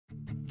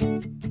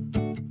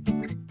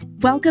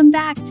Welcome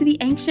back to the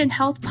Ancient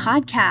Health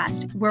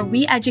Podcast, where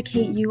we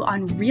educate you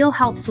on real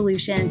health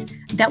solutions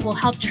that will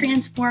help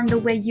transform the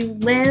way you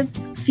live,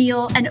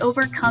 feel, and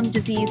overcome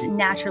disease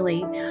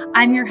naturally.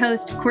 I'm your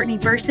host, Courtney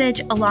Bursage,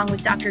 along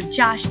with Dr.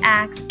 Josh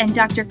Axe and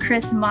Dr.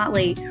 Chris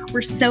Motley.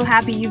 We're so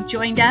happy you've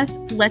joined us.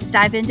 Let's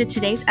dive into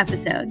today's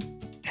episode.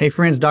 Hey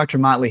friends, Dr.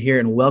 Motley here,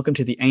 and welcome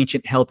to the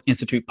Ancient Health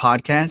Institute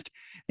podcast.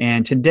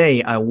 And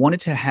today I wanted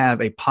to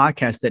have a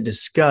podcast that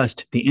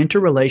discussed the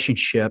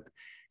interrelationship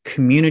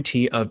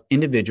community of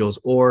individuals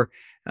or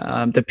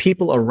the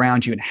people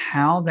around you and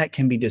how that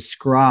can be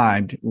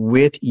described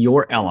with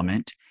your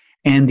element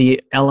and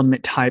the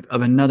element type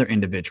of another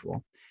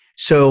individual.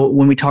 So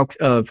when we talk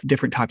of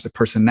different types of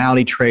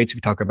personality traits,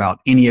 we talk about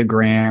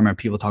Enneagram or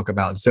people talk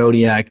about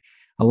Zodiac.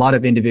 A lot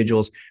of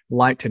individuals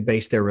like to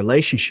base their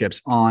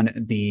relationships on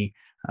the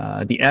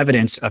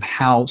evidence of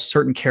how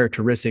certain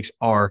characteristics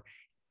are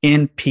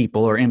in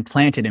people or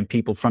implanted in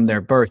people from their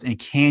birth. And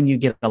can you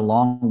get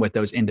along with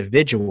those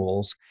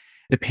individuals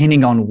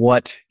depending on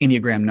what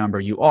Enneagram number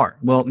you are?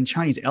 Well, in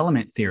Chinese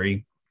element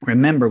theory,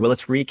 remember,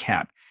 let's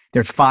recap.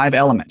 There's 5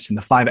 elements, and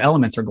the 5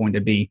 elements are going to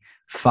be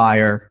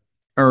fire,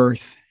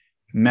 earth,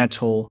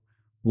 metal,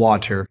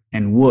 water,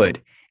 and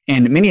wood.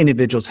 And many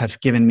individuals have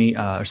given me,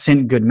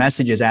 sent good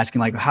messages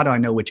asking like, how do I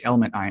know which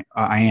element I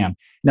am?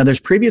 Now, there's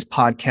previous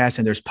podcasts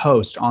and there's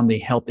posts on the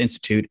Health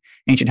Institute,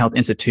 Ancient Health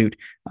Institute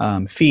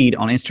feed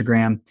on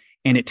Instagram,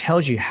 and it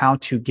tells you how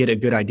to get a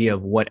good idea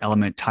of what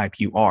element type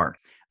you are.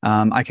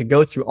 I could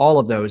go through all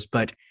of those,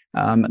 but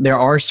there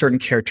are certain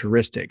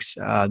characteristics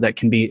that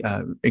can be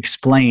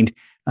explained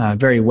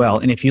very well.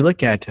 And if you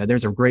look at,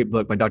 there's a great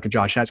book by Dr.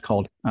 Josh Axe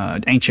called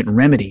Ancient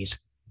Remedies.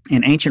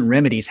 And Ancient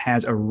Remedies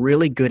has a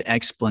really good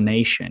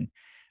explanation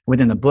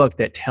within the book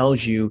that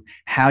tells you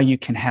how you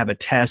can have a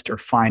test or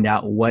find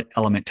out what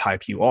element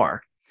type you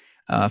are.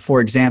 For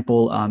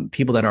example,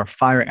 people that are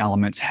fire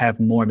elements have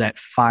more of that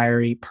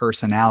fiery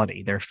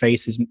personality. Their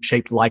face is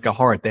shaped like a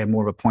heart. They have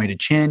more of a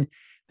pointed chin.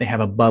 They have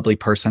a bubbly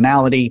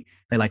personality.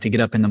 They like to get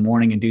up in the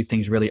morning and do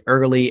things really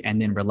early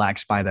and then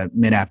relax by the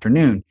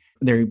mid-afternoon.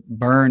 They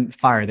burn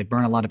fire. They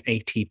burn a lot of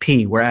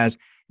ATP, whereas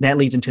that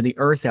leads into the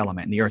earth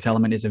element. And the earth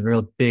element is a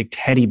real big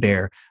teddy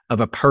bear of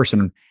a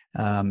person.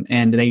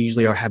 And they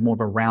usually have more of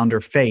a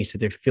rounder face. So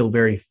they feel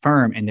very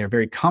firm and they're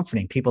very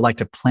comforting. People like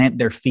to plant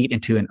their feet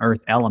into an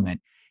earth element.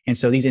 And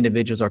so these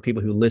individuals are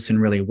people who listen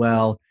really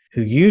well,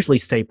 who usually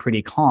stay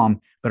pretty calm,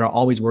 but are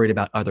always worried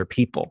about other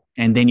people.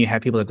 And then you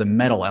have people that are the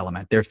metal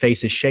element. Their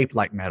face is shaped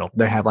like metal.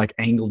 They have like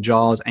angled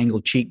jaws,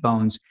 angled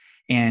cheekbones,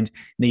 and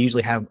they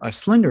usually have a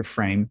slender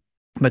frame,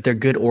 but they're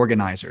good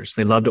organizers.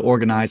 They love to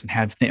organize and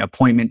have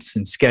appointments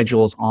and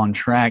schedules on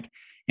track,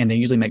 and they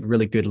usually make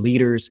really good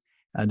leaders.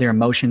 Their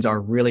emotions are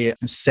really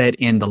set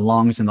in the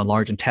lungs and the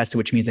large intestine,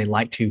 which means they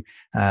like to,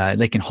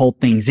 they can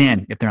hold things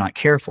in if they're not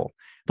careful.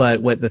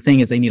 But what the thing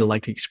is, they need to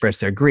like to express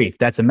their grief.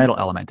 That's a metal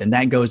element. And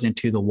that goes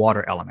into the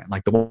water element.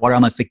 Like the water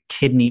element is the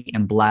kidney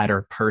and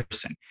bladder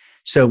person.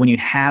 So when you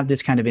have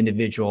this kind of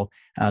individual,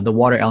 the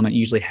water element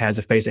usually has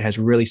a face that has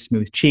really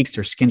smooth cheeks.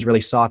 Their skin's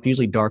really soft,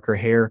 usually darker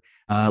hair,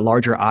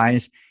 larger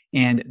eyes.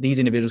 And these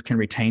individuals can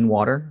retain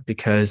water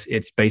because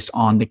it's based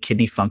on the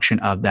kidney function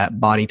of that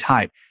body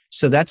type.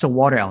 So that's a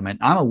water element.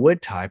 I'm a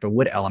wood type, or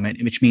wood element,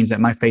 which means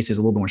that my face is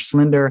a little more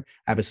slender.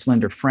 I have a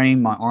slender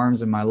frame. My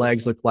arms and my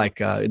legs look like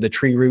the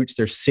tree roots.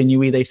 They're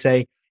sinewy, they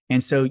say.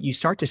 And so you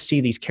start to see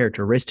these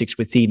characteristics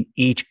within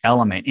each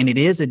element. And it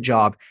is a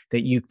job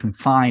that you can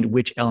find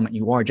which element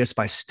you are just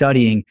by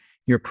studying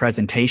your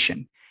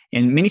presentation.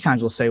 And many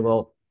times we'll say,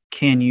 well,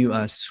 can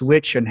you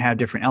switch and have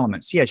different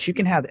elements? Yes, you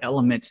can have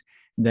elements.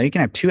 You can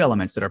have 2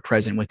 elements that are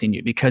present within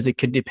you because it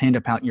could depend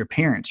upon your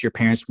parents. Your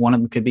parents, one of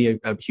them could be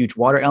a huge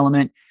water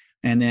element,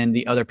 and then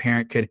the other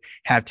parent could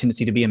have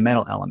tendency to be a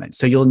metal element.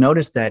 So you'll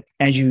notice that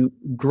as you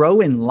grow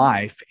in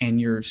life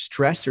and your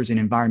stressors and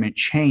environment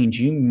change,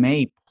 you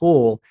may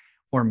pull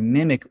or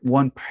mimic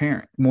one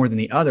parent more than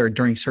the other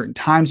during certain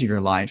times of your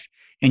life.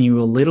 And you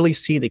will literally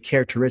see the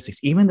characteristics,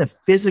 even the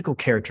physical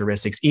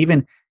characteristics,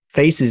 even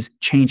faces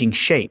changing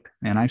shape.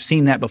 And I've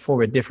seen that before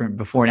with different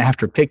before and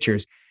after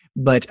pictures.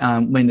 But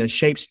when the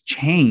shapes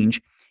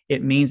change,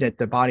 it means that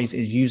the body is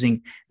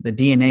using the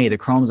DNA, the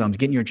chromosomes,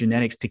 getting your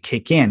genetics to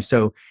kick in.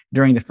 So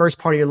during the first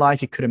part of your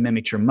life, you could have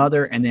mimicked your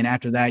mother. And then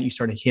after that, you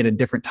start to hit a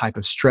different type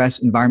of stress,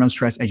 environmental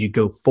stress as you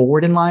go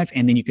forward in life.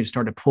 And then you can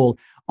start to pull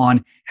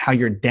on how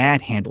your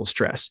dad handles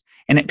stress.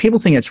 And people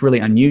think it's really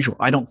unusual.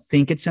 I don't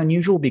think it's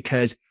unusual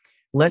because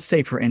let's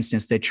say, for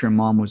instance, that your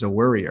mom was a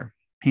worrier.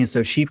 And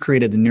so she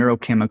created the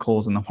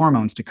neurochemicals and the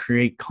hormones to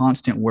create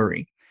constant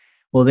worry.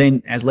 Well,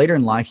 then as later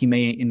in life, you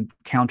may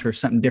encounter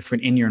something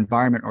different in your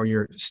environment or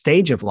your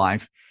stage of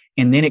life.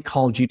 And then it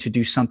called you to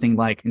do something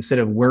like, instead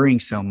of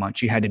worrying so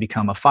much, you had to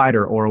become a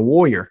fighter or a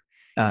warrior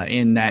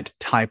in that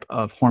type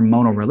of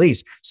hormonal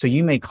release. So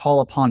you may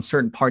call upon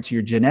certain parts of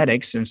your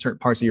genetics and certain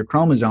parts of your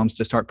chromosomes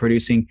to start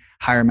producing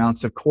higher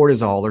amounts of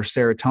cortisol or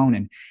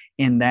serotonin.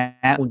 And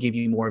that will give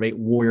you more of a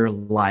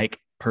warrior-like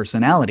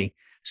personality.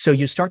 So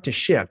you start to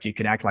shift. You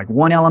could act like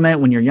one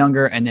element when you're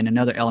younger and then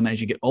another element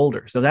as you get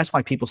older. So that's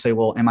why people say,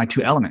 well, am I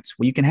two elements?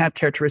 Well, you can have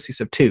characteristics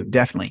of two,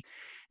 definitely.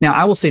 Now,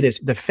 I will say this,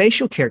 the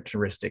facial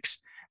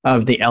characteristics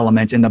of the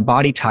elements and the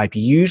body type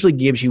usually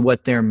gives you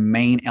what their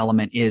main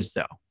element is,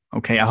 though.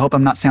 Okay, I hope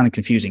I'm not sounding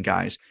confusing,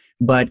 guys.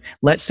 But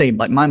let's say,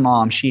 like my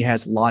mom, she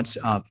has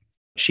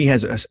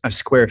a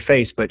square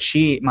face, but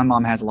my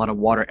mom has a lot of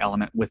water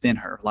element within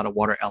her, a lot of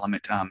water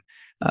element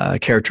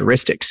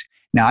characteristics.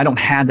 Now, I don't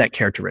have that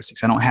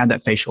characteristics. I don't have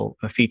that facial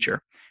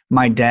feature.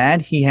 My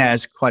dad, he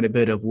has quite a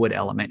bit of wood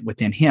element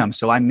within him.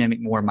 So I mimic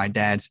more of my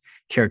dad's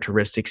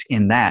characteristics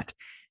in that.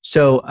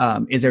 So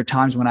is there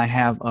times when I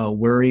have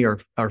worry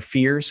or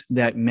fears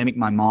that mimic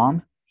my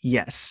mom?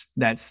 Yes,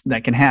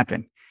 that can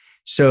happen.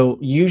 So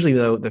usually,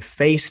 though, the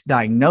face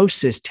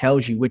diagnosis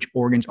tells you which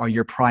organs are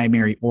your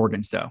primary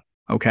organs, though.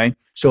 Okay.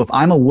 So if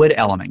I'm a wood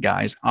element,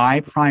 guys, I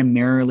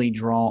primarily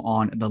draw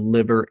on the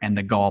liver and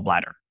the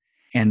gallbladder.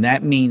 And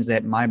that means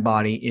that my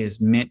body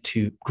is meant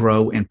to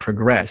grow and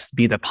progress,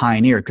 be the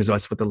pioneer, because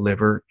that's what the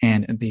liver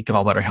and the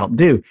gallbladder help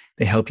do.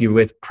 They help you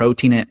with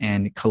protein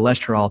and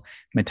cholesterol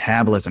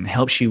metabolism,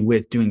 helps you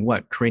with doing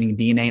what? Creating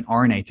DNA and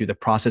RNA through the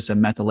process of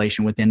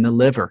methylation within the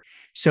liver.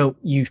 So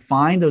you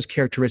find those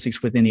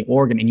characteristics within the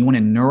organ and you want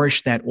to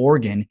nourish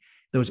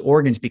those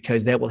organs,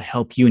 because that will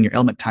help you in your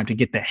element type to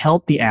get the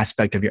healthy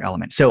aspect of your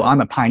element. So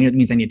I'm a pioneer. That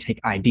means I need to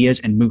take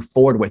ideas and move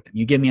forward with them.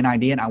 You give me an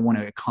idea and I want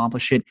to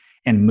accomplish it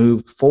and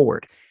move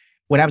forward.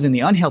 What happens in the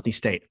unhealthy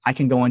state? I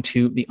can go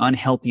into the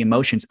unhealthy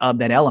emotions of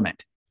that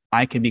element.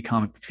 I could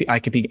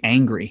be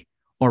angry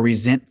or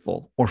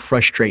resentful or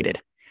frustrated.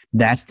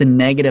 That's the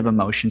negative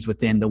emotions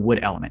within the wood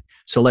element.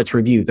 So let's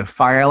review. The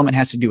fire element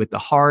has to do with the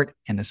heart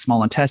and the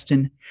small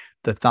intestine,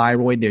 the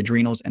thyroid, the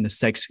adrenals, and the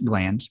sex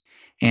glands.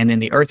 And then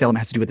the earth element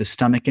has to do with the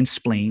stomach and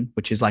spleen,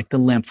 which is like the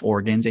lymph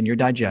organs and your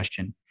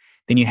digestion.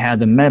 Then you have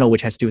the metal,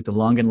 which has to do with the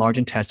lung and large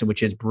intestine,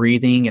 which is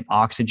breathing and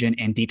oxygen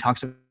and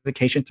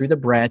detoxification through the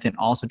breath and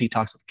also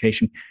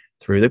detoxification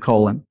through the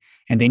colon.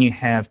 And then you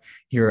have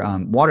your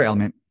water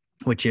element,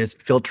 which is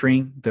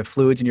filtering the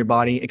fluids in your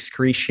body,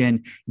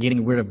 excretion,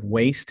 getting rid of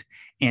waste.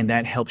 And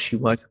that helps you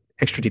with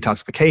extra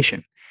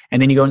detoxification.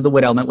 And then you go into the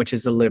wood element, which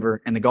is the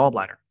liver and the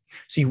gallbladder.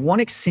 So you want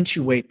to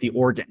accentuate the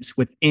organs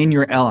within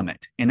your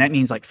element. And that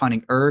means like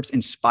finding herbs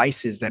and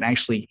spices that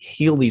actually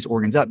heal these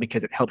organs up,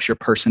 because it helps your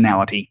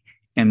personality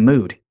and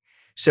mood.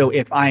 So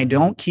if I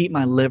don't keep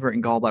my liver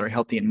and gallbladder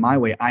healthy in my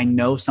way, I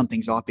know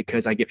something's off,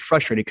 because I get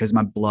frustrated because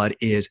my blood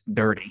is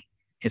dirty.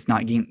 It's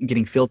not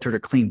getting filtered or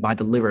cleaned by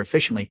the liver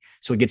efficiently.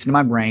 So it gets into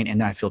my brain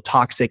and then I feel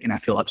toxic and I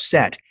feel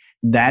upset.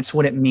 That's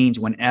what it means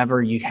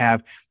whenever you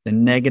have the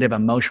negative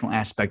emotional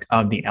aspect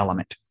of the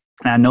element.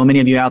 And I know many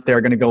of you out there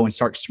are going to go and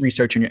start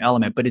researching your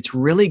element, but it's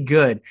really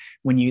good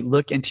when you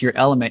look into your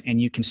element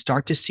and you can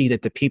start to see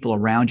that the people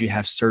around you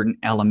have certain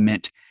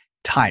element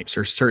types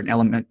or certain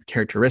element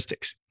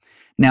characteristics.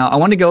 Now, I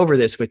want to go over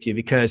this with you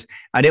because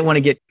I didn't want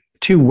to get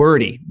too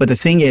wordy, but the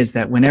thing is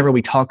that whenever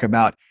we talk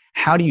about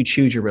how do you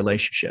choose your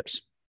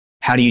relationships?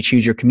 How do you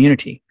choose your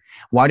community?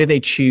 Why do they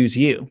choose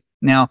you?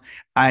 Now,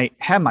 I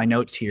have my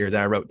notes here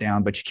that I wrote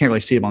down, but you can't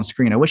really see them on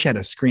screen. I wish I had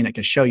a screen that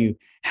could show you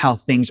how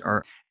things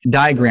are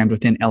diagrammed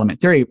within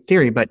element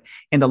theory. But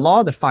in the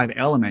law of the 5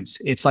 elements,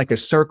 it's like a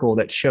circle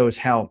that shows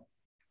how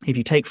if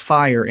you take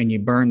fire and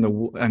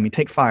you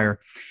take fire,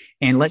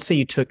 and let's say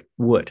you took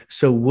wood.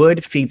 So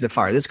wood feeds the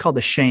fire. This is called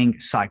the Shang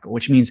cycle,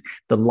 which means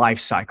the life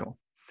cycle.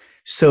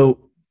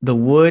 So the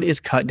wood is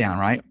cut down,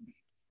 right?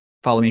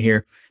 Follow me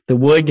here. The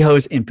wood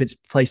goes and gets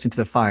placed into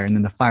the fire, and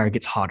then the fire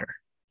gets hotter.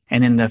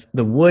 And then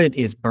the wood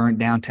is burned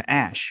down to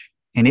ash,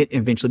 and it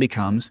eventually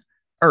becomes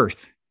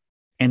earth.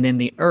 And then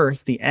the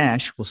earth, the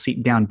ash, will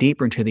seep down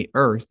deeper into the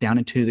earth, down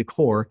into the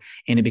core,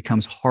 and it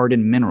becomes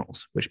hardened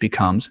minerals, which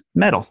becomes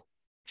metal.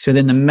 So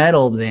then the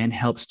metal then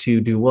helps to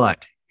do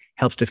what?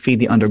 Helps to feed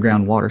the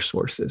underground water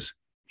sources.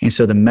 And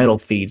so the metal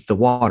feeds the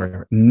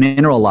water,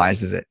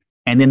 mineralizes it.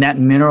 And then that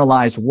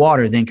mineralized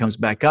water then comes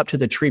back up to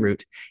the tree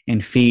root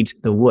and feeds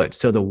the wood.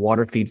 So the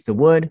water feeds the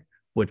wood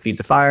feeds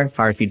the fire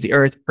feeds the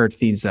earth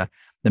feeds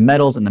the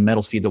metals, and the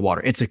metals feed the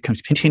water. It's a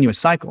continuous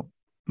cycle.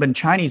 But in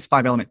Chinese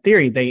 5-element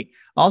theory, they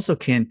also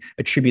can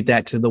attribute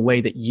that to the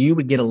way that you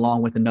would get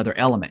along with another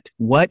element.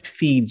 What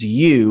feeds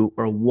you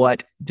or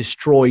what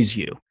destroys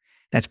you?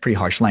 That's pretty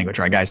harsh language,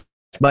 right, guys?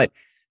 But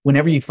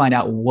whenever you find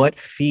out what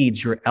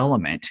feeds your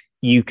element,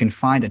 you can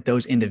find that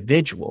those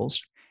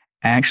individuals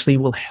actually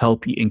will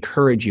help you,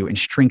 encourage you, and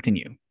strengthen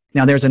you.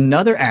 Now, there's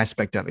another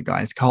aspect of it,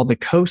 guys, called the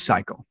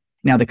co-cycle.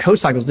 Now, the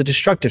co-cycle is the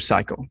destructive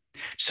cycle.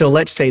 So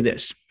let's say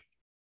this.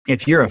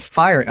 If you're a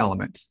fire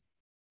element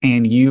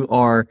and you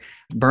are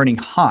burning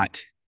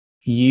hot,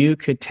 you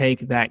could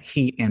take that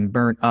heat and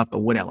burn up a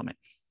wood element.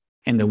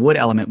 And the wood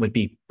element would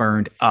be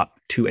burned up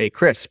to a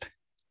crisp.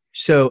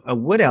 So a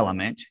wood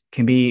element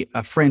can be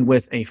a friend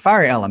with a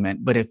fire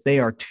element, but if they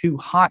are too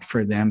hot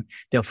for them,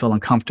 they'll feel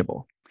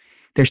uncomfortable.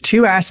 There's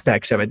 2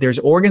 aspects of it. There's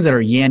organs that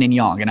are yin and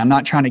yang, and I'm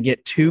not trying to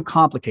get too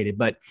complicated,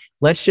 but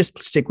let's just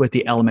stick with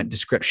the element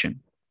description.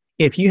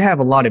 If you have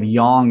a lot of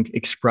yang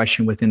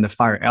expression within the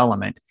fire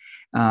element,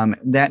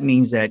 that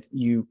means that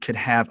you could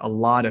have a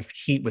lot of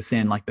heat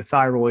within, like the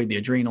thyroid, the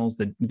adrenals,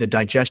 the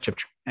digestive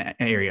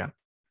area.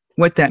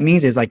 What that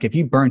means is, like, if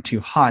you burn too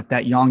hot,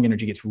 that yang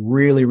energy gets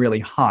really, really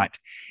hot.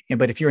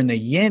 But if you're in the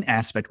yin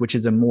aspect, which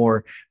is the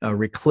more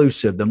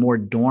reclusive, the more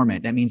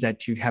dormant, that means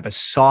that you have a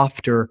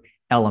softer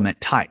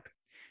element type.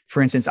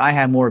 For instance, I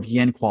have more of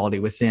yin quality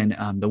within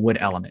the wood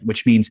element,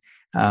 which means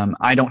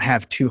I don't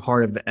have too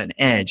hard of an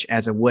edge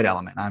as a wood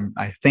element.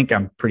 I think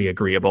I'm pretty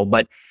agreeable,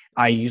 but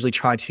I usually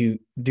try to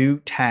do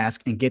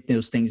tasks and get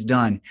those things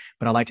done,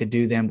 but I like to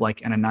do them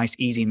like in a nice,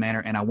 easy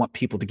manner, and I want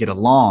people to get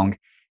along.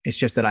 It's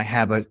just that I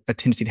have a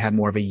tendency to have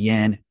more of a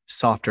yin,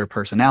 softer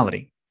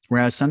personality.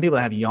 Whereas some people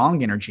that have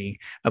yang energy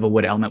of a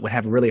wood element would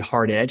have a really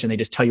hard edge, and they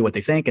just tell you what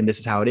they think, and this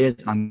is how it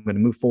is, and I'm going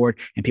to move forward,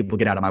 and people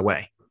get out of my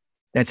way.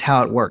 That's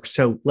how it works.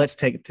 So let's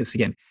take this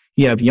again.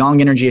 You have yang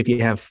energy if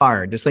you have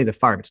fire. Just like the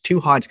fire, if it's too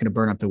hot, it's going to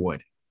burn up the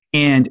wood.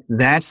 And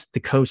that's the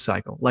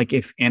co-cycle.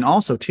 And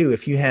also too,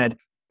 if you had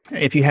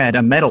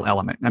a metal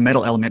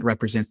element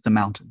represents the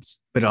mountains,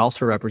 but it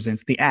also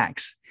represents the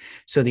axe.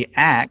 So the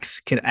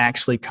axe can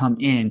actually come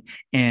in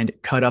and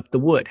cut up the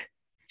wood.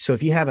 So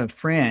if you have a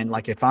friend,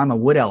 like if I'm a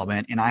wood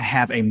element and I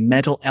have a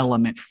metal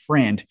element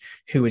friend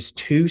who is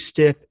too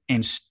stiff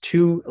and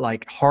too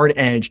like hard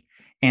edged,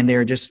 and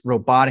they're just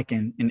robotic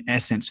in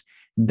essence,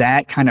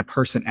 that kind of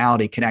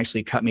personality can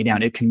actually cut me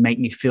down. It can make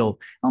me feel,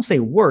 I don't say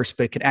worse,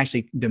 but it could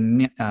actually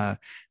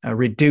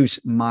reduce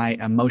my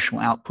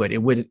emotional output. It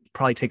would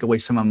probably take away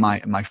some of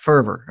my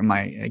fervor and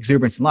my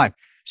exuberance in life.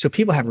 So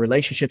people have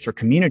relationships or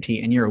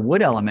community, and you're a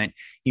wood element,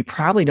 you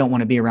probably don't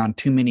want to be around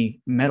too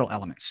many metal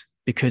elements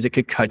because it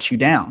could cut you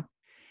down.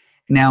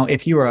 Now,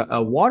 if you are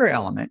a water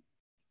element,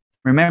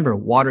 remember,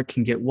 water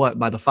can get what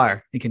by the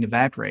fire? It can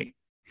evaporate.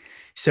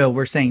 So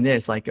we're saying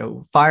this, like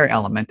a fire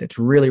element that's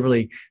really,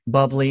 really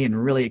bubbly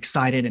and really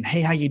excited. And hey,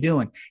 how you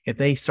doing? If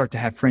they start to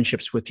have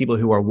friendships with people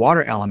who are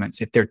water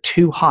elements, if they're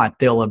too hot,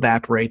 they'll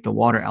evaporate the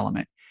water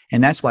element.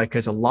 And that's why,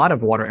 because a lot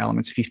of water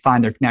elements, if you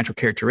find their natural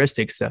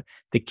characteristics,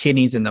 the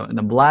kidneys and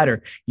the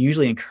bladder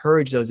usually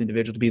encourage those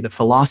individuals to be the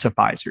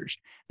philosophizers.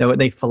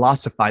 They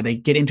philosophize, they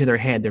get into their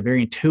head, they're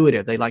very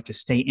intuitive, they like to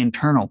stay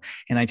internal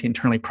and like to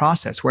internally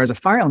process. Whereas a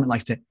fire element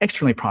likes to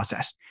externally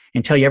process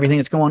and tell you everything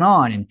that's going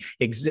on and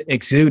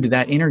exude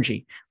that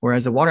energy.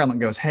 Whereas the water element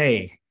goes,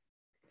 hey,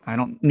 I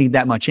don't need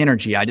that much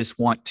energy. I just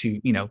want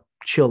to,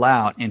 chill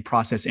out and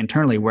process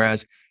internally.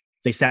 Whereas if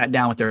they sat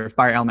down with their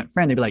fire element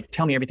friend, they'd be like,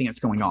 tell me everything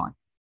that's going on.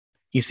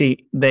 You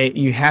see,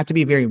 you have to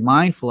be very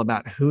mindful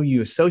about who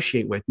you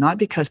associate with, not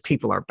because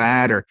people are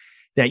bad or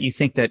that you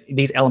think that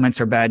these elements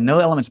are bad. No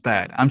element's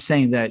bad. I'm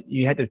saying that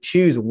you have to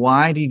choose,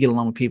 why do you get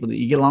along with people that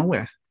you get along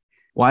with?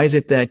 Why is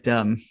it that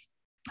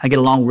I get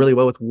along really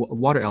well with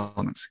water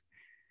elements?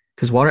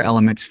 Because water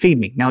elements feed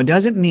me. Now, it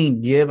doesn't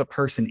mean give a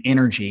person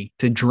energy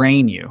to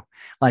drain you.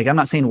 Like, I'm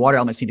not saying water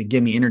elements need to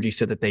give me energy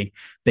so that they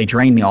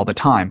drain me all the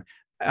time.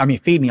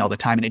 Feed me all the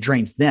time and it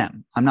drains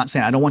them. I'm not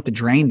saying I don't want to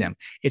drain them.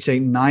 It's a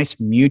nice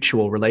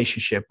mutual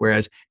relationship,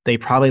 whereas they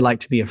probably like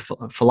to be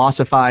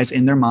philosophize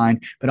in their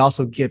mind, but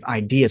also give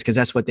ideas, because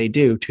that's what they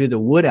do, to the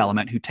wood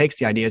element who takes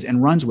the ideas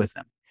and runs with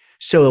them.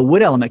 So a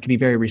wood element can be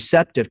very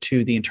receptive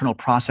to the internal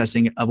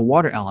processing of a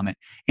water element.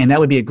 And that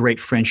would be a great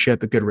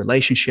friendship, a good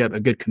relationship,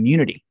 a good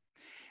community.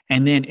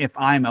 And then if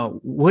I'm a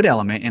wood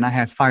element and I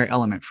have fire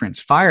element friends,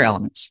 fire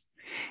elements,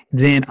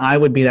 then I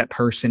would be that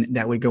person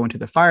that would go into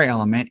the fire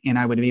element and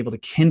I would be able to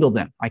kindle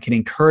them. I can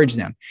encourage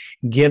them,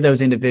 give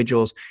those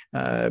individuals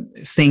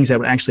things that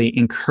would actually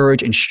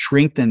encourage and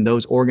strengthen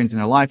those organs in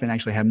their life and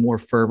actually have more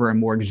fervor and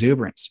more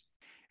exuberance.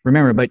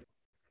 Remember, but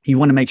you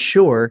want to make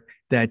sure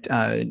that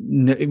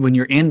when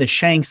you're in the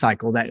Shang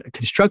cycle, that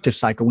constructive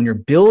cycle, when you're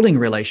building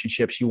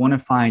relationships, you want to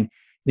find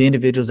the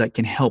individuals that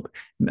can help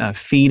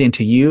feed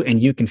into you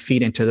and you can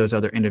feed into those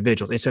other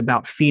individuals. It's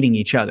about feeding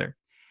each other.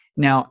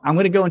 Now, I'm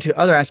going to go into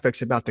other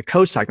aspects about the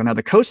co-cycle. Now,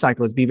 the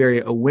co-cycle is be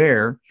very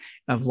aware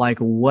of like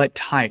what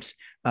types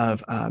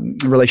of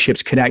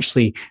relationships could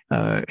actually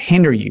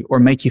hinder you or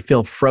make you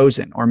feel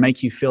frozen or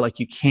make you feel like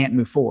you can't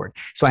move forward.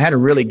 So I had a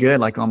really good,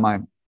 like on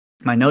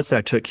my notes that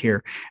I took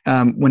here,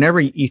 whenever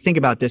you think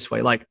about this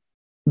way, like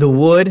the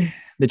wood,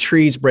 the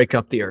trees break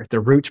up the earth, the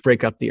roots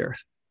break up the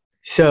earth.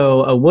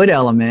 So a wood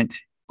element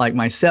like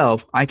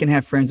myself, I can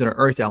have friends that are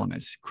earth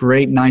elements,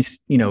 great, nice,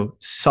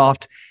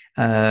 soft,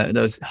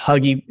 those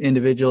huggy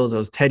individuals,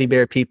 those teddy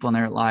bear people in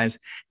their lives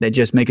that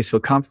just make us feel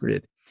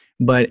comforted.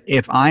 But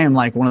if I am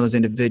like one of those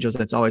individuals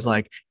that's always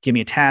like, give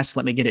me a task,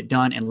 let me get it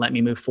done and let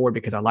me move forward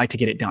because I like to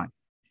get it done.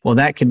 Well,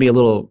 that can be a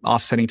little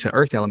offsetting to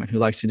earth element who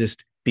likes to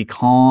just be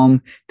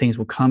calm. Things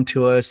will come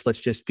to us. Let's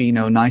just be,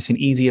 nice and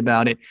easy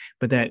about it.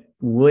 But that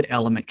wood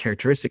element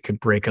characteristic could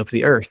break up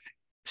the earth.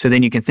 So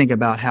then you can think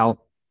about how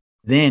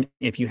then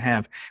if you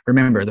have,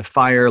 remember, the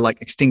fire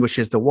like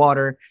extinguishes the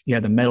water, you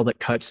have the metal that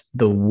cuts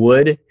the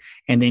wood,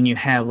 and then you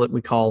have what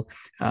we call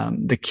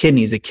the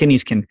kidneys. The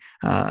kidneys can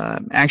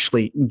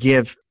actually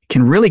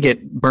can really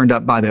get burned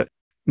up by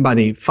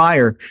the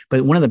fire.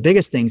 But one of the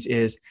biggest things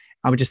is,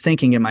 I was just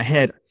thinking in my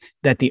head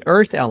that the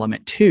earth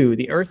element too,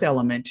 the earth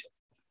element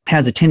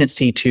has a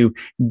tendency to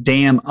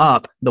dam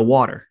up the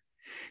water.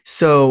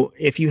 So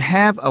if you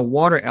have a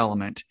water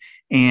element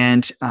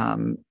and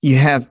you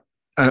have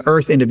an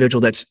earth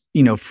individual that's,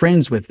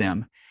 friends with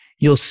them,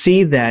 you'll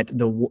see that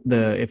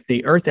if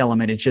the earth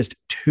element is just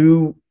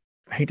too,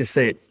 I hate to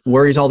say it,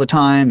 worries all the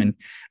time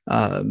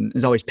and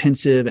is always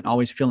pensive and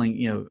always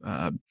feeling,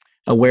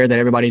 aware that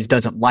everybody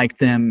doesn't like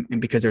them,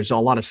 and because there's a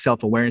lot of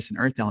self-awareness in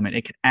earth element,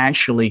 it can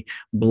actually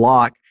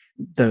block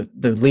the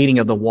leading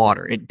of the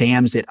water. It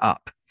dams it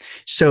up.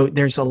 So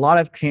there's a lot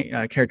of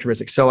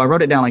characteristics. So I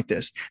wrote it down like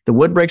this: the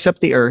wood breaks up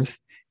the earth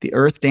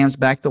dams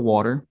back the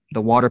water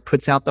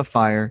puts out the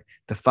fire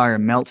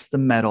melts the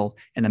metal,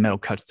 and the metal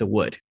cuts the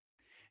wood.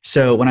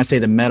 So when I say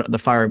the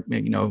fire,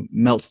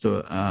 melts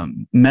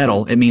the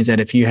metal, it means that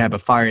if you have a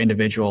fire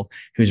individual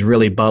who's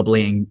really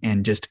bubbly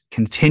and just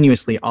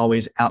continuously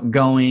always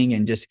outgoing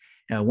and just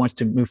wants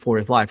to move forward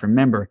with life,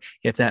 remember,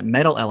 if that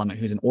metal element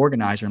who's an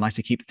organizer and likes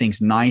to keep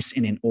things nice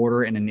and in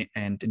order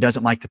and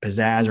doesn't like to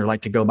pizzazz or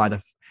like to go by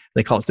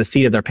they call it the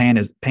seat of their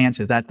pants.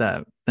 Is that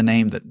the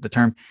name, the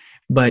term?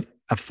 But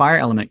a fire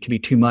element can be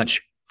too much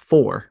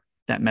for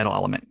that metal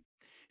element.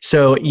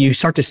 So you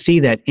start to see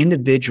that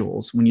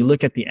individuals, when you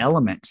look at the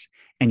elements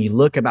and you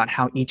look about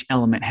how each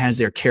element has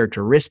their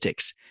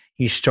characteristics,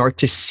 you start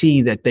to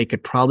see that they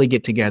could probably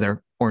get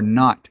together or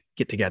not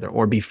get together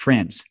or be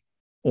friends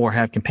or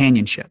have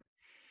companionship.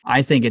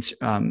 I think it's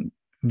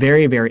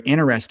very, very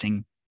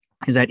interesting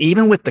is that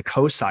even with the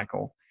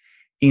co-cycle,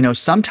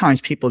 sometimes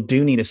people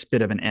do need a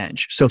bit of an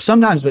edge. So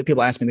sometimes when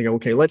people ask me, they go,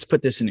 okay, let's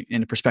put this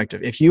in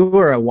perspective. If you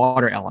were a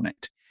water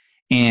element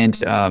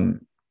and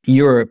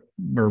you were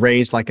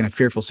raised like in a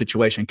fearful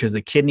situation, because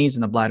the kidneys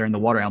and the bladder and the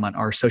water element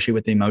are associated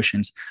with the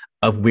emotions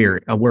of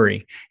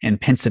worry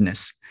and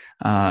pensiveness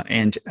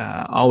and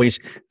always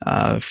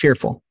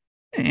fearful.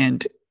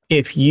 And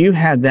if you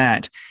had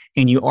that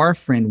and you are a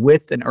friend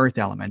with an earth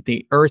element,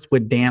 the earth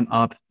would dam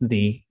up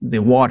the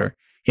water.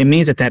 It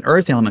means that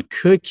earth element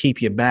could keep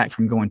you back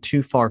from going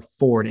too far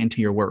forward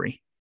into your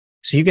worry.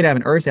 So you could have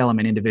an earth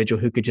element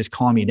individual who could just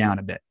calm you down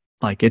a bit.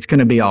 Like, it's going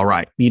to be all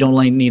right. You don't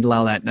need to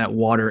allow that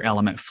water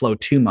element flow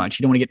too much.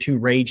 You don't want to get too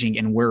raging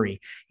and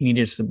worry. You need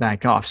to just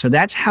back off. So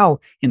that's how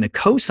in the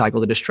co-cycle,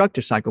 the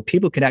destructive cycle,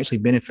 people could actually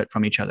benefit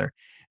from each other.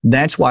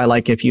 That's why,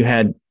 like, if you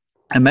had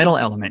a metal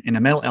element and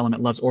a metal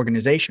element loves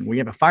organization, where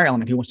you have a fire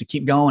element who wants to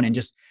keep going and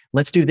just,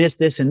 let's do this,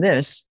 this, and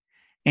this.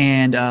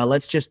 And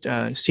let's just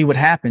see what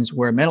happens,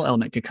 where a metal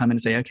element could come in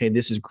and say, okay,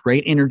 this is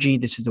great energy.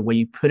 This is the way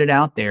you put it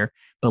out there,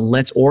 but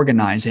let's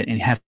organize it and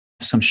have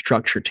some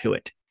structure to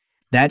it.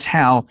 That's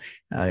how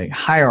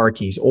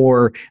hierarchies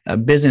or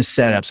business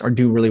setups are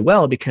do really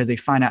well, because they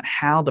find out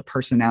how the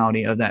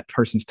personality of that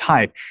person's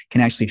type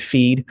can actually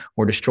feed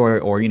or destroy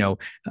or,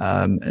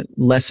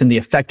 lessen the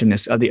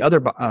effectiveness of the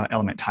other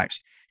element types.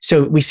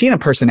 So we see in a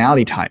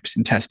personality types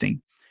in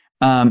testing.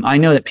 I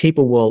know that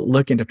people will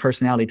look into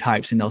personality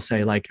types and they'll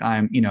say, like,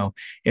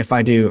 if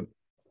I do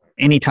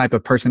any type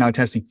of personality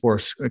testing for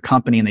a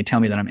company and they tell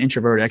me that I'm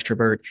introvert,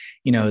 extrovert,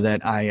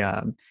 that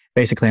I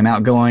basically I'm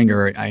outgoing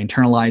or I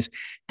internalize.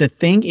 The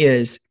thing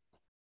is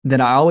that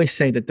I always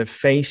say that the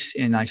face,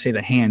 and I say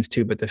the hands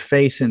too, but the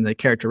face and the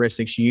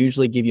characteristics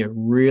usually give you a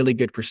really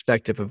good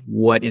perspective of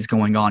what is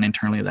going on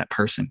internally of that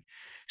person.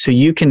 So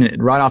you can,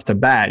 right off the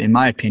bat, in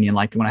my opinion,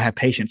 like when I have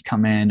patients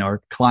come in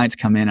or clients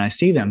come in and I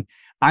see them,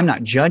 I'm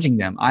not judging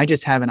them. I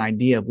just have an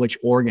idea of which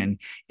organ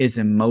is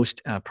the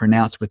most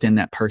pronounced within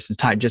that person's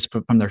type, just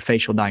from their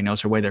facial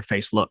diagnosis or the way their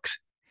face looks.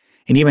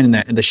 And even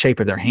in the shape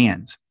of their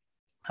hands.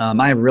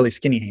 I have really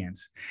skinny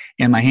hands,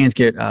 and my hands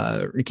it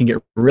can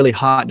get really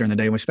hot during the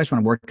day, especially when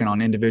I'm working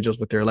on individuals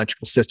with their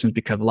electrical systems,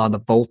 because a lot of the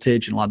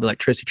voltage and a lot of the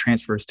electricity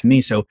transfers to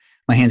me. So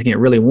my hands get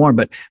really warm,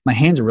 but my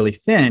hands are really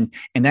thin.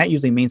 And that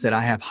usually means that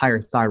I have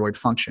higher thyroid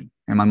function,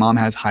 and my mom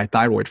has high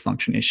thyroid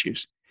function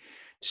issues.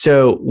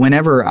 So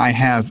whenever I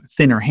have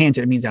thinner hands,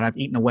 it means that I've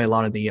eaten away a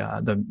lot of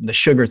the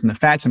sugars and the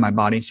fats in my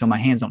body. So my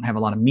hands don't have a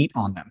lot of meat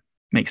on them.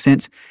 Makes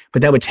sense?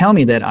 But that would tell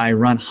me that I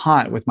run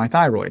hot with my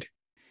thyroid,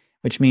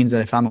 which means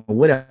that if I'm a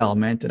wood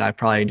element, that I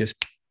probably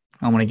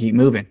I want to keep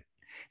moving.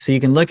 So you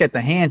can look at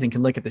the hands and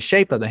can look at the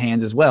shape of the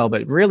hands as well.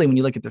 But really, when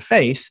you look at the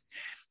face,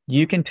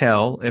 you can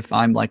tell if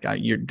I'm like,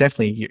 you're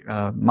definitely,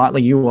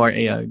 Motley, you are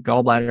a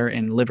gallbladder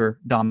and liver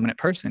dominant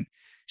person.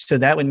 So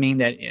that would mean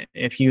that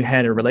if you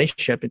had a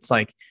relationship, it's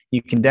like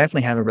you can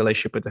definitely have a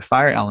relationship with the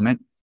fire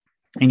element,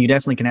 and you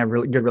definitely can have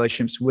really good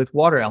relationships with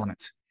water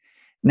elements.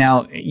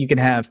 Now, you can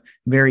have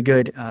very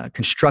good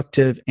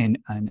constructive and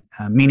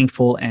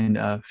meaningful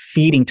and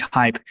feeding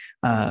type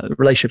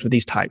relationships with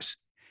these types.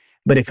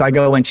 But if I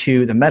go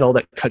into the metal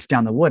that cuts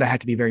down the wood, I have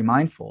to be very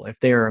mindful. If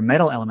they're a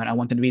metal element, I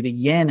want them to be the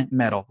yin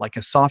metal, like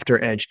a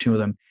softer edge to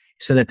them,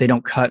 so that they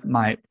don't cut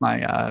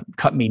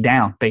cut me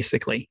down,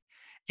 basically.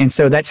 And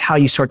so that's how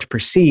you start to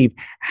perceive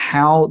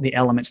how the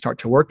elements start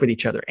to work with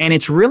each other. And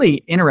it's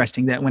really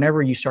interesting that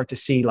whenever you start to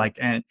see like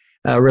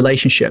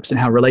relationships and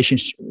how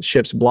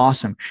relationships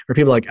blossom, where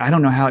people are like, I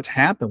don't know how it's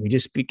happened. We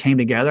just came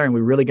together and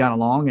we really got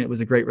along, and it was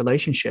a great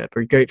relationship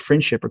or great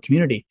friendship or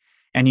community.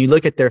 And you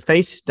look at their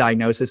face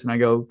diagnosis and I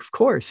go, of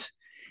course,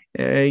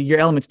 your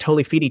elements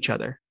totally feed each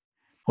other.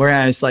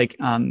 Whereas like,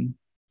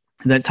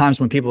 that times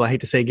when people, I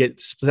hate to say,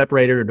 get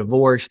separated or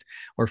divorced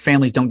or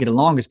families don't get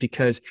along is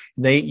because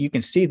you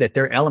can see that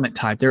their element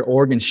type, their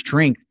organ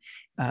strength,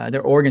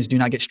 their organs do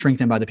not get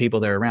strengthened by the people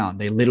they're around.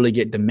 They literally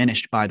get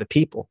diminished by the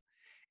people.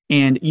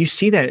 And you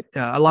see that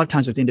a lot of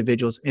times with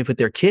individuals, if with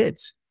their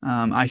kids.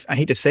 I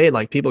hate to say it,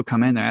 like people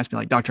come in, they ask me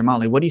like, Dr.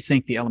 Motley, what do you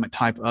think the element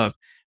type of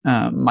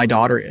my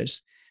daughter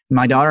is?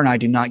 My daughter and I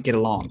do not get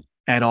along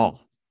at all.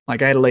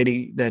 Like I had a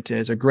lady that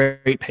is a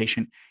great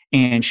patient,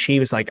 and she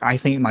was like, I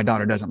think my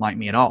daughter doesn't like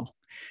me at all.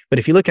 But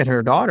if you look at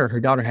her daughter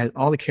has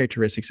all the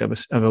characteristics of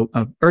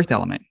a earth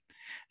element.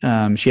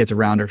 She has a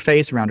rounder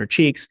face, rounder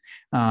cheeks.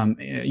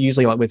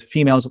 Usually with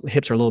females,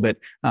 hips are a little bit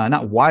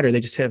not wider. They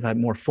just have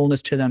more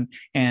fullness to them.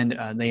 And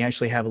they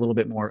actually have a little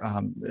bit more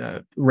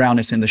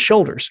roundness in the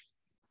shoulders.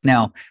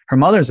 Now, her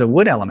mother is a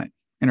wood element,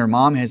 and her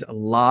mom has a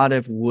lot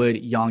of wood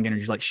yang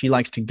energy. Like she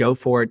likes to go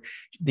for it.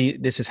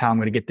 This is how I'm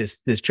going to get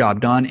this job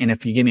done. And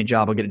if you give me a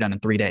job, I'll get it done in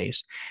 3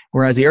 days.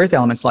 Whereas the earth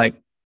element's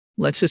like,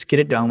 let's just get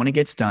it done when it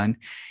gets done.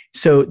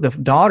 So the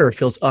daughter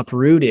feels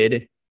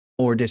uprooted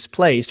or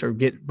displaced or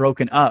get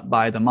broken up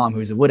by the mom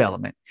who's a wood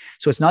element.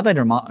 So it's not that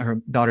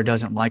her daughter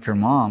doesn't like her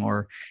mom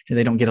or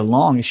they don't get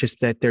along. It's just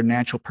that their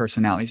natural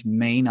personalities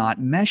may not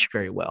mesh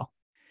very well.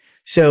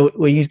 So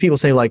when people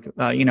say like,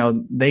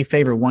 they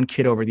favor one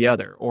kid over the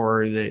other,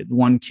 or the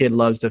one kid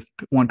loves the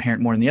one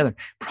parent more than the other,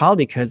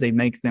 probably because they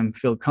make them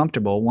feel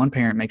comfortable. One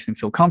parent makes them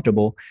feel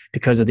comfortable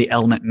because of the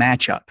element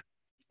matchup.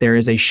 There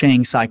is a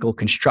Shang cycle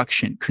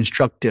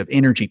constructive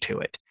energy to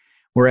it.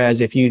 Whereas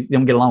if you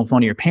don't get along with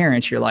one of your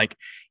parents, you're like,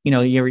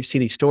 you ever see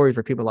these stories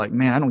where people are like,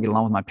 man, I don't get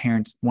along with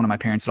one of my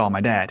parents at all, my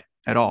dad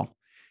at all.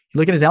 You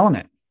look at his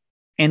element.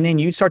 And then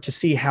you start to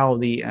see how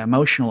the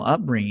emotional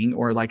upbringing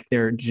or like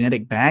their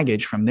genetic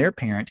baggage from their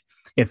parent,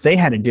 if they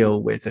had to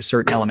deal with a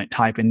certain element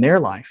type in their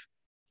life.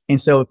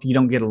 And so if you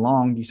don't get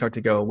along, you start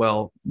to go,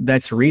 well,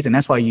 that's the reason.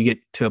 That's why you get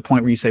to a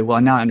point where you say, well,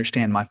 now I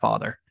understand my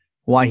father,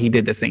 why he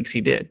did the things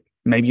he did.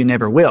 Maybe you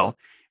never will.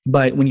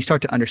 But when you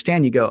start to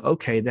understand, you go,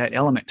 okay, that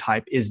element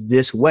type is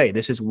this way.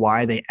 This is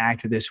why they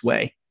act this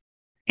way.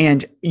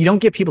 And you don't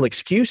give people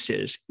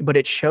excuses, but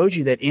it shows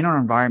you that in our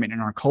environment, in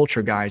our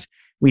culture, guys,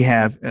 we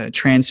have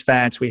trans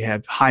fats, we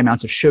have high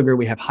amounts of sugar,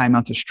 we have high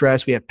amounts of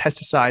stress, we have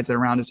pesticides that are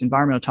around us,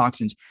 environmental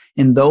toxins,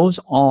 and those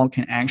all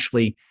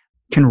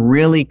can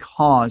really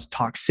cause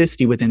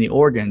toxicity within the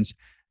organs,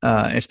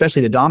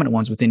 especially the dominant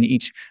ones within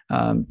each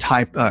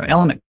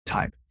element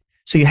type.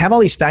 So you have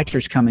all these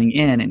factors coming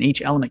in, and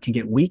each element can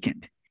get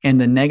weakened, and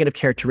the negative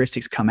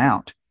characteristics come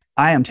out.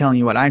 I am telling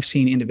you what, I've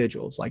seen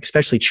individuals, like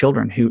especially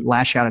children, who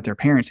lash out at their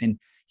parents, and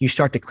you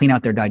start to clean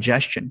out their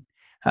digestion.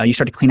 You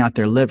start to clean out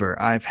their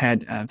liver. I've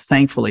had,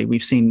 thankfully,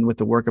 we've seen with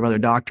the work of other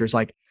doctors,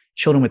 like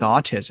children with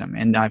autism.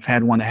 And I've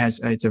had one that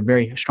it's a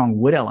very strong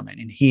wood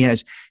element, and he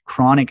has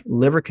chronic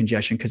liver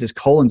congestion because his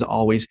colon's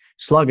always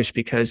sluggish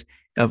because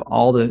of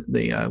all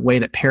the way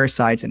that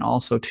parasites and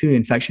also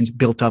infections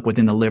built up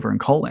within the liver and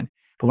colon.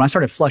 But when I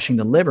started flushing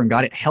the liver and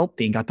got it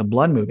healthy and got the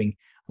blood moving,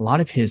 a lot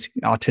of his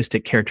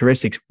autistic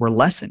characteristics were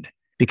lessened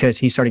because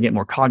he started getting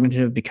more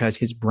cognitive, because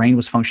his brain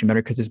was functioning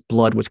better, because his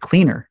blood was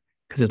cleaner,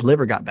 because his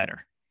liver got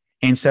better.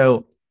 And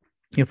so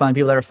you'll find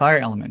people that are fire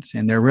elements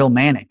and they're real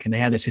manic and they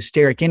have this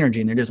hysteric energy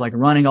and they're just like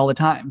running all the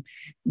time.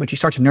 But you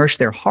start to nourish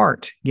their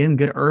heart, give them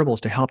good herbals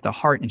to help the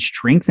heart and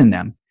strengthen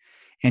them.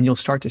 And you'll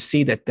start to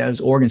see that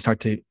those organs start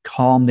to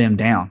calm them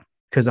down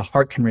because the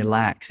heart can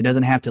relax. It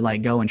doesn't have to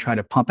like go and try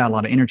to pump out a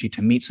lot of energy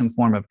to meet some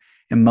form of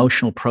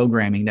emotional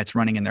programming that's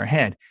running in their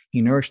head.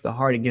 You nourish the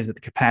heart, it gives it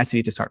the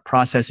capacity to start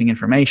processing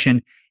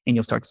information, and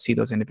you'll start to see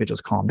those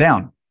individuals calm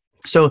down.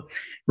 So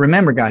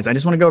remember, guys, I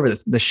just want to go over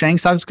this. The Shang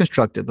cycle is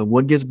constructed. The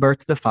wood gives birth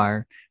to the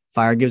fire.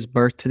 Fire gives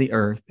birth to the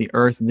earth. The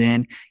earth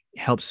then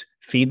helps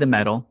feed the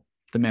metal,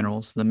 the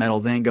minerals. The metal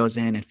then goes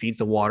in and feeds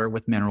the water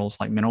with minerals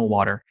like mineral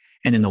water.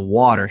 And then the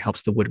water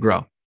helps the wood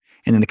grow.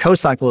 And then the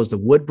co-cycle is the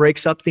wood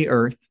breaks up the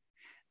earth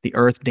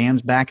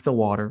dams back the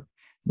water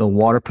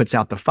puts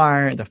out the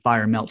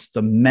fire melts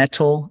the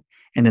metal,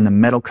 and then the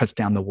metal cuts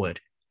down the wood.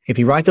 If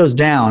you write those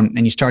down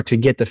and you start to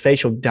get the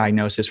facial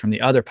diagnosis from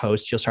the other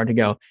posts, you'll start to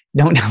go,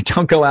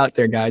 don't go out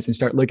there, guys, and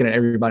start looking at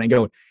everybody and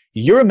go,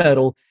 you're a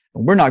metal,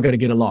 and we're not going to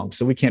get along,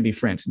 so we can't be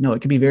friends. No,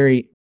 it can be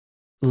very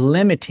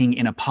limiting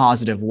in a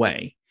positive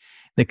way.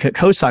 The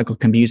co-cycle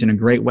can be used in a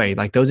great way.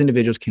 Like those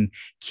individuals can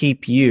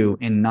keep you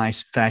in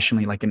nice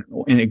fashionly, like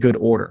in a good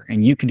order,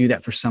 and you can do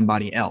that for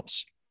somebody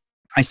else.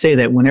 I say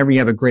that whenever you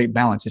have a great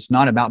balance, it's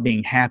not about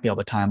being happy all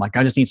the time. Like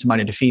I just need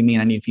somebody to feed me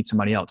and I need to feed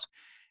somebody else.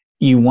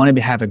 You want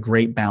to have a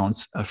great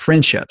balance of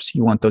friendships.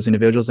 You want those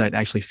individuals that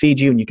actually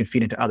feed you and you can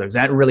feed into others.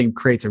 That really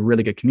creates a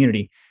really good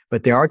community.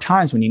 But there are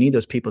times when you need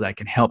those people that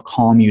can help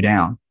calm you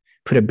down,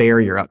 put a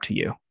barrier up to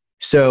you.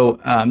 So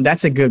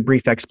that's a good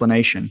brief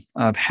explanation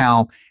of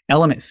how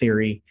element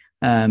theory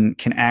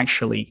can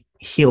actually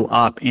heal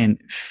up and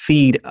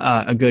feed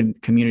a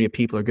good community of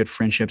people or good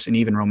friendships and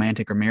even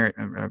romantic or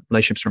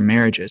relationships or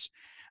marriages.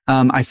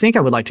 I think I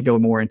would like to go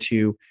more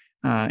into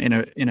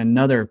in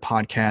another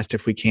podcast,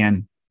 if we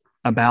can,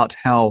 about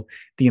how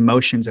the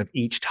emotions of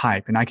each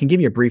type, and I can give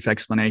you a brief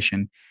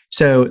explanation.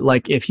 So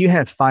like if you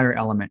have fire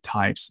element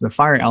types, the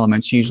fire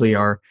elements usually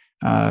are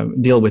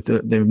deal with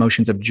the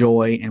emotions of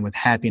joy and with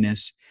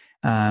happiness,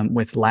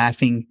 with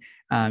laughing.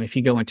 If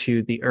you go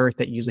into the earth,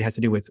 that usually has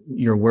to do with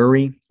your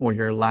worry or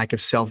your lack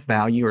of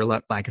self-value or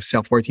lack of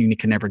self-worth. You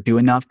can never do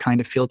enough kind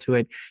of feel to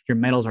it. Your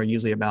metals are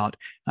usually about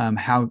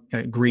how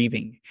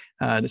grieving,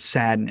 the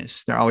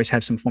sadness. They always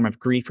have some form of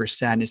grief or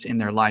sadness in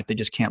their life they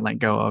just can't let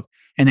go of.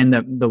 And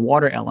then the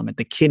water element,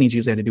 the kidneys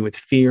usually have to do with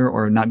fear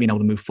or not being able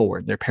to move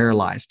forward. They're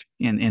paralyzed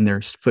in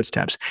their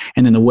footsteps.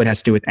 And then the wood has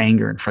to do with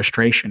anger and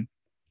frustration.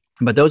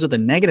 But those are the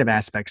negative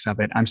aspects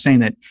of it. I'm saying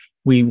that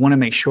we want to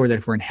make sure that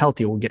if we're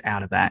healthy, we'll get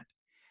out of that.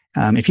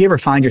 If you ever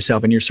find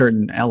yourself in your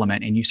certain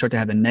element and you start to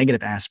have the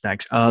negative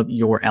aspects of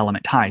your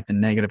element type, the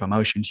negative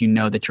emotions, you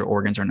know that your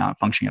organs are not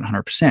functioning at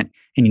 100%. And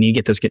you need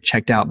to get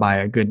checked out by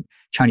a good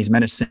Chinese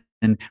medicine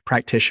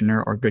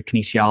practitioner or a good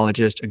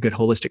kinesiologist, a good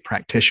holistic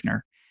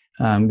practitioner.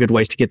 Good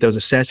ways to get those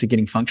assessed are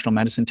getting functional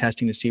medicine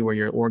testing to see where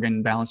your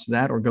organ balance is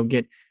at, or go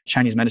get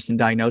Chinese medicine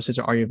diagnosis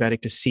or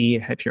Ayurvedic to see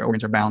if your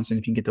organs are balanced and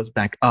if you can get those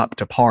back up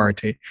to par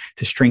to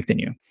strengthen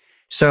you.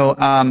 So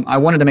I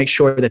wanted to make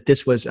sure that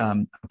this was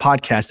a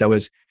podcast that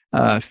was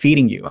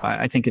feeding you.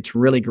 I think it's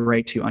really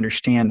great to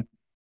understand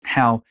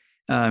how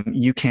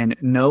you can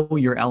know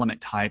your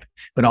element type,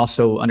 but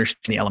also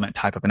understand the element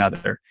type of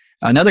another.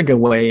 Another good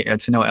way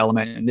to know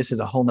element, and this is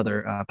a whole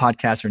nother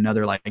podcast or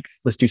another, like,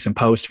 let's do some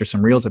posts or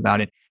some reels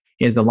about it,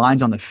 is the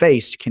lines on the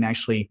face can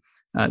actually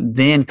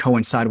then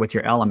coincide with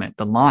your element.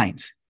 The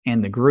lines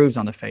and the grooves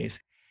on the face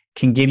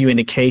can give you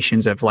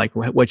indications of like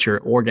what your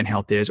organ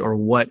health is or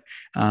what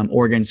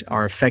organs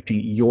are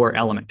affecting your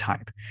element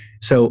type.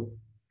 So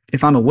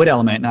if I'm a wood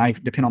element and I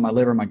depend on my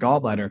liver, my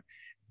gallbladder,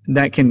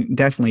 that can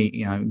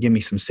definitely give me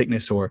some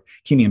sickness or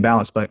keep me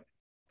imbalanced. But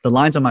the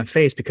lines on my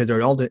face, because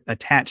they're all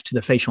attached to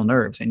the facial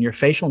nerves, and your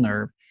facial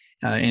nerve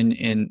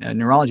in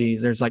neurology,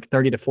 there's like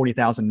 30 to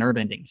 40,000 nerve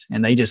endings,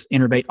 and they just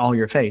innervate all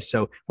your face.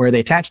 So where are they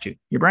attached to?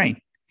 Your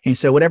brain. And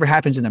so whatever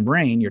happens in the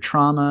brain, your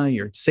trauma,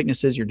 your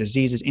sicknesses, your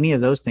diseases, any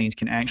of those things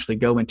can actually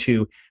go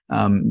into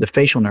the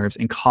facial nerves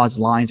and cause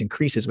lines and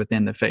creases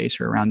within the face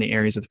or around the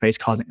areas of the face,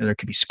 causing, there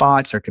could be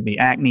spots, there could be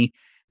acne.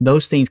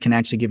 Those things can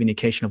actually give an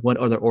indication of what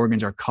other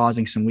organs are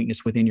causing some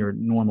weakness within your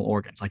normal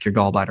organs, like your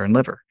gallbladder and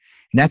liver.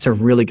 And that's a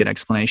really good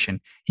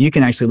explanation. You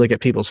can actually look at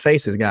people's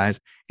faces, guys,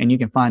 and you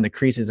can find the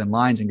creases and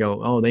lines and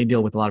go, oh, they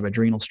deal with a lot of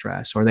adrenal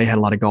stress, or they had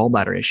a lot of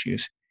gallbladder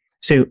issues.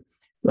 So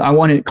I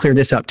want to clear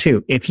this up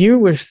too. If you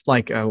were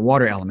like a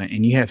water element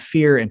and you have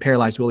fear and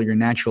paralyzed will, the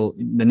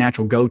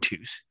natural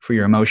go-tos for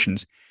your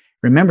emotions,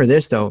 remember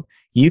this though,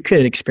 you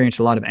could experience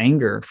a lot of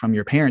anger from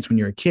your parents when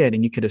you're a kid,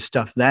 and you could have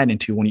stuffed that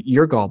into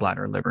your gallbladder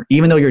or liver.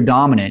 Even though you're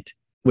dominant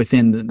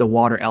within the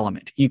water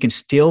element, you can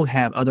still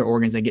have other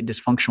organs that get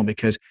dysfunctional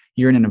because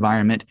you're in an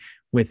environment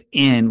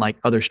within like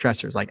other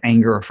stressors like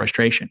anger or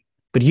frustration.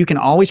 But you can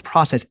always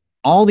process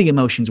all the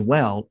emotions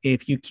well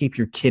if you keep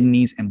your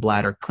kidneys and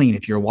bladder clean,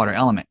 if you're a water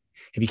element.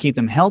 If you keep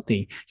them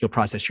healthy, you'll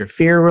process your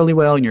fear really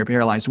well and your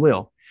paralyzed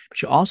will.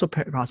 But you'll also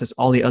process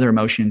all the other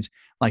emotions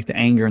like the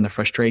anger and the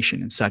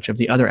frustration and such of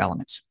the other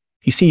elements.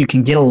 You see, you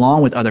can get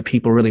along with other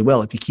people really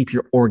well if you keep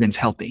your organs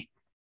healthy.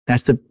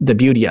 That's the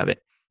beauty of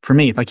it. For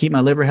me, if I keep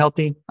my liver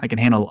healthy, I can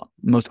handle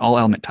most all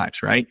element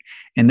types, right?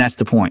 And that's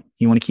the point.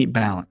 You want to keep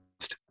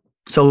balanced.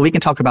 So we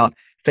can talk about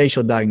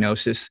facial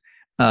diagnosis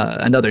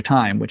another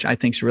time, which I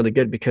think is really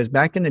good, because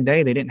back in the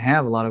day, they didn't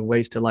have a lot of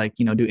ways to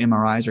do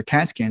MRIs or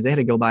CAT scans. They had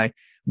to go by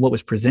what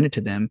was presented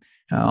to them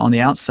on the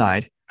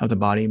outside of the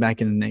body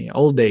back in the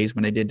old days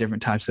when they did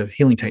different types of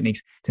healing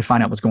techniques to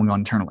find out what's going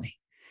on internally.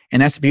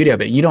 And that's the beauty of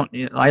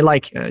it. I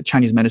like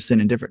Chinese medicine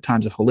and different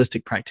types of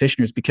holistic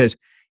practitioners because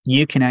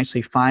you can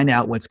actually find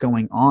out what's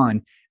going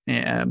on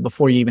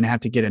before you even have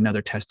to get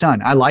another test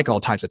done. I like all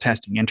types of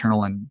testing,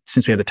 internal, and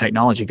since we have the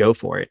technology, go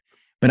for it.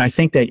 But I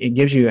think that it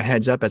gives you a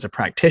heads up as a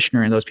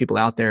practitioner, and those people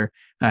out there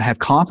have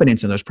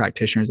confidence in those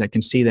practitioners that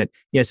can see that,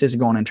 yes, this is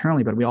going on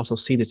internally, but we also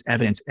see this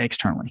evidence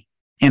externally.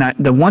 And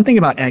the one thing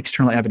about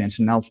external evidence,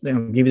 and I'll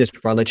give you this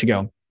before I let you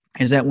go,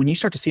 is that when you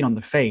start to see it on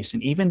the face,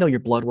 and even though your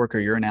blood work or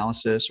your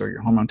analysis or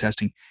your hormone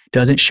testing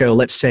doesn't show,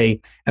 let's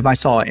say, if I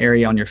saw an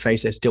area on your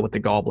face that's deal with the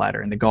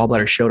gallbladder, and the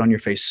gallbladder showed on your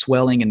face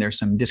swelling and there's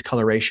some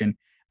discoloration,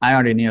 I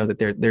already know that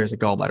there's a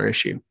gallbladder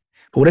issue.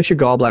 But what if your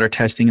gallbladder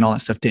testing and all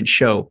that stuff didn't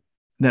show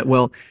that?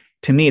 Well,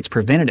 to me, it's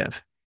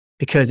preventative,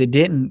 because it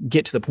didn't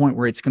get to the point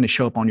where it's going to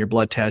show up on your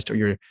blood test or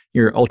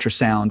your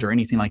ultrasound or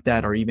anything like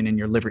that, or even in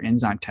your liver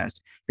enzyme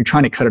test. You're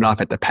trying to cut it off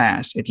at the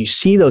pass. If you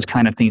see those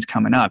kind of things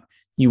coming up,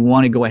 you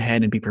want to go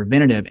ahead and be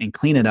preventative and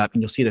clean it up,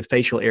 and you'll see the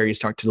facial areas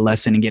start to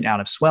lessen and get out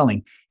of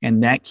swelling.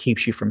 And that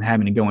keeps you from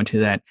having to go into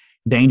that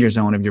danger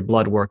zone of your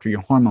blood work or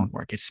your hormone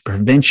work. It's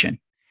prevention.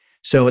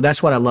 So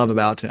that's what I love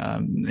about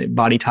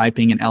body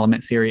typing and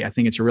element theory. I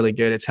think it's really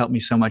good. It's helped me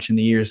so much in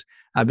the years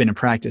I've been in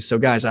practice. So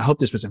guys, I hope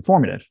this was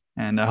informative,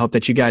 and I hope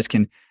that you guys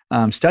can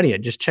study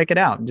it. Just check it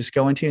out. Just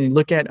go into and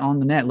look at on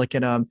the net. Look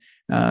at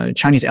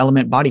Chinese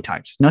element body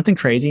types. Nothing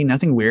crazy,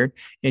 nothing weird.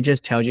 It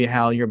just tells you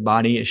how your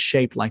body is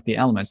shaped like the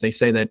elements. They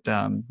say that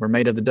we're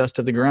made of the dust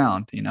of the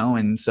ground,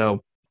 and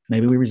so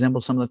maybe we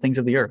resemble some of the things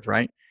of the earth,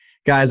 right?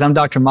 Guys, I'm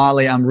Dr.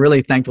 Motley. I'm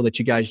really thankful that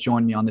you guys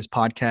joined me on this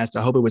podcast.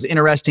 I hope it was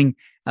interesting.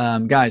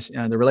 Guys,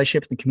 the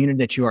relationships, the community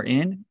that you are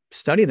in,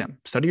 study them,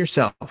 study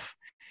yourself,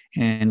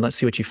 and let's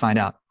see what you find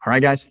out. All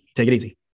right, guys, take it easy.